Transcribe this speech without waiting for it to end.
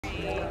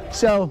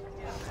So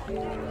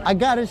I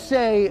gotta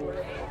say,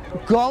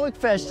 Garlic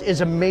Fest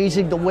is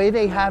amazing. The way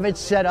they have it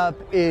set up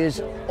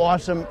is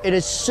awesome. It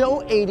is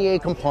so ADA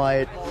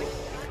compliant.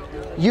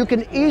 You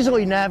can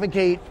easily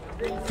navigate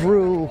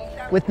through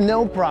with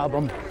no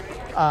problem.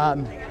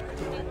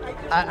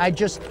 I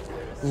just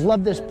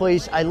love this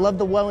place. I love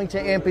the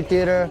Wellington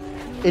Amphitheater.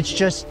 It's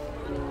just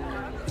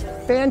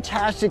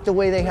fantastic the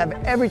way they have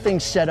everything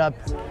set up.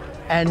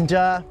 And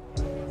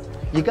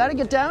you got to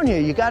get down here.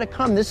 You got to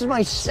come. This is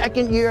my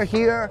second year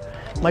here.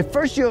 My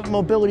first year with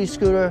Mobility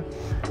Scooter.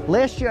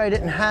 Last year I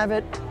didn't have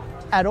it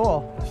at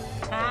all.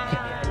 Hi.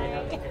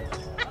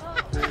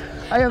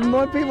 I have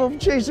more people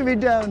chasing me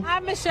down.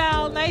 I'm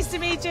Michelle. Nice to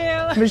meet you.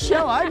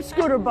 Michelle, I'm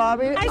Scooter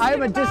Bobby. Hi,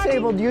 I'm a Scooter Bobby.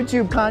 disabled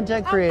YouTube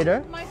content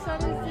creator. My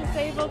son is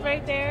disabled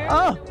right there.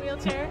 Oh. In a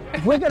wheelchair.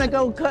 We're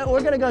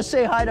gonna go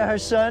say hi to her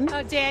son.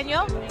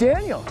 Daniel.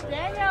 Daniel.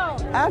 Daniel.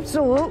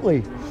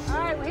 Absolutely. All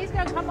right, well, he's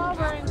gonna come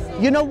over and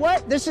see. You know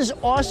what? This is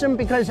awesome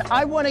because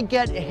I want to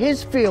get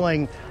his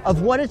feeling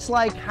of what it's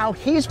like, how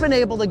he's been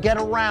able to get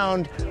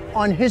around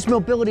on his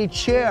mobility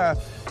chair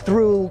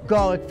through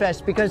Garlic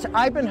Fest, because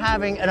I've been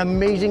having an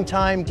amazing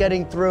time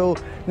getting through,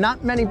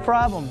 not many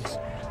problems.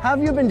 How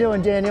have you been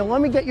doing, Daniel?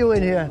 Let me get you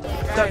in here.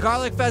 The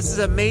Garlic Fest is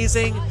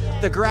amazing.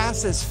 The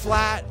grass is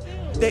flat.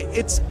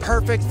 It's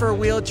perfect for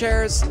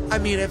wheelchairs. I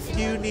mean, if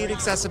you need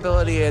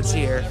accessibility, it's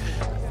here.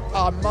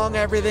 Among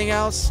everything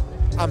else,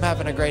 I'm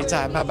having a great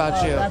time. How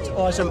about you? That's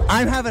awesome.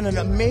 I'm having an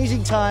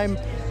amazing time.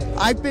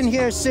 I've been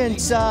here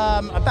since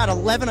about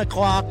 11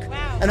 o'clock,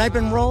 and I've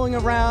been rolling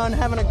around,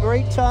 having a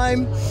great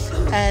time,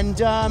 and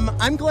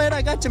I'm glad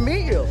I got to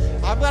meet you.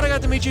 I'm glad I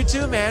got to meet you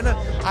too, man.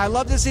 I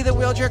love to see the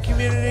wheelchair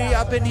community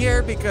up in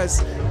here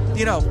because,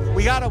 you know,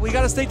 we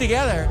gotta stick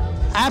together.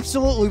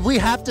 Absolutely, we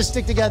have to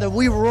stick together.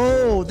 We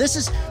roll. This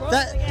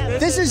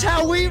is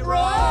how we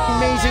roll.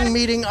 Amazing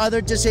meeting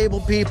other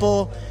disabled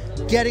people,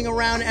 getting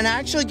around and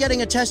actually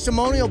getting a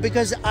testimonial,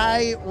 because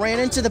I ran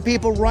into the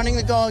people running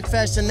the Garlic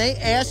Fest and they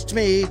asked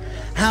me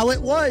how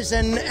it was.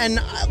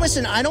 And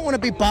listen, I don't want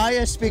to be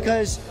biased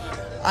because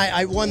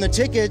I won the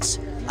tickets.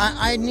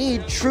 I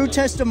need true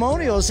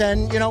testimonials,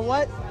 and you know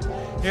what?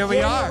 Here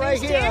we are.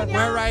 Right here.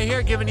 We're right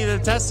here giving you the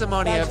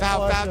testimony That's of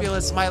how awesome.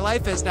 Fabulous my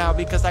life is now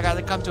because I got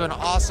to come to an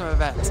awesome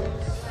event.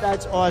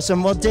 That's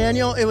awesome. Well,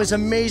 Daniel, it was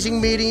amazing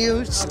meeting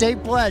you. Stay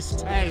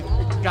blessed. Hey,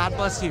 God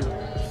bless you.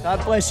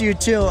 God bless you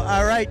too.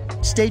 All right,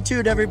 stay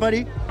tuned,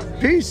 everybody.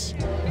 Peace.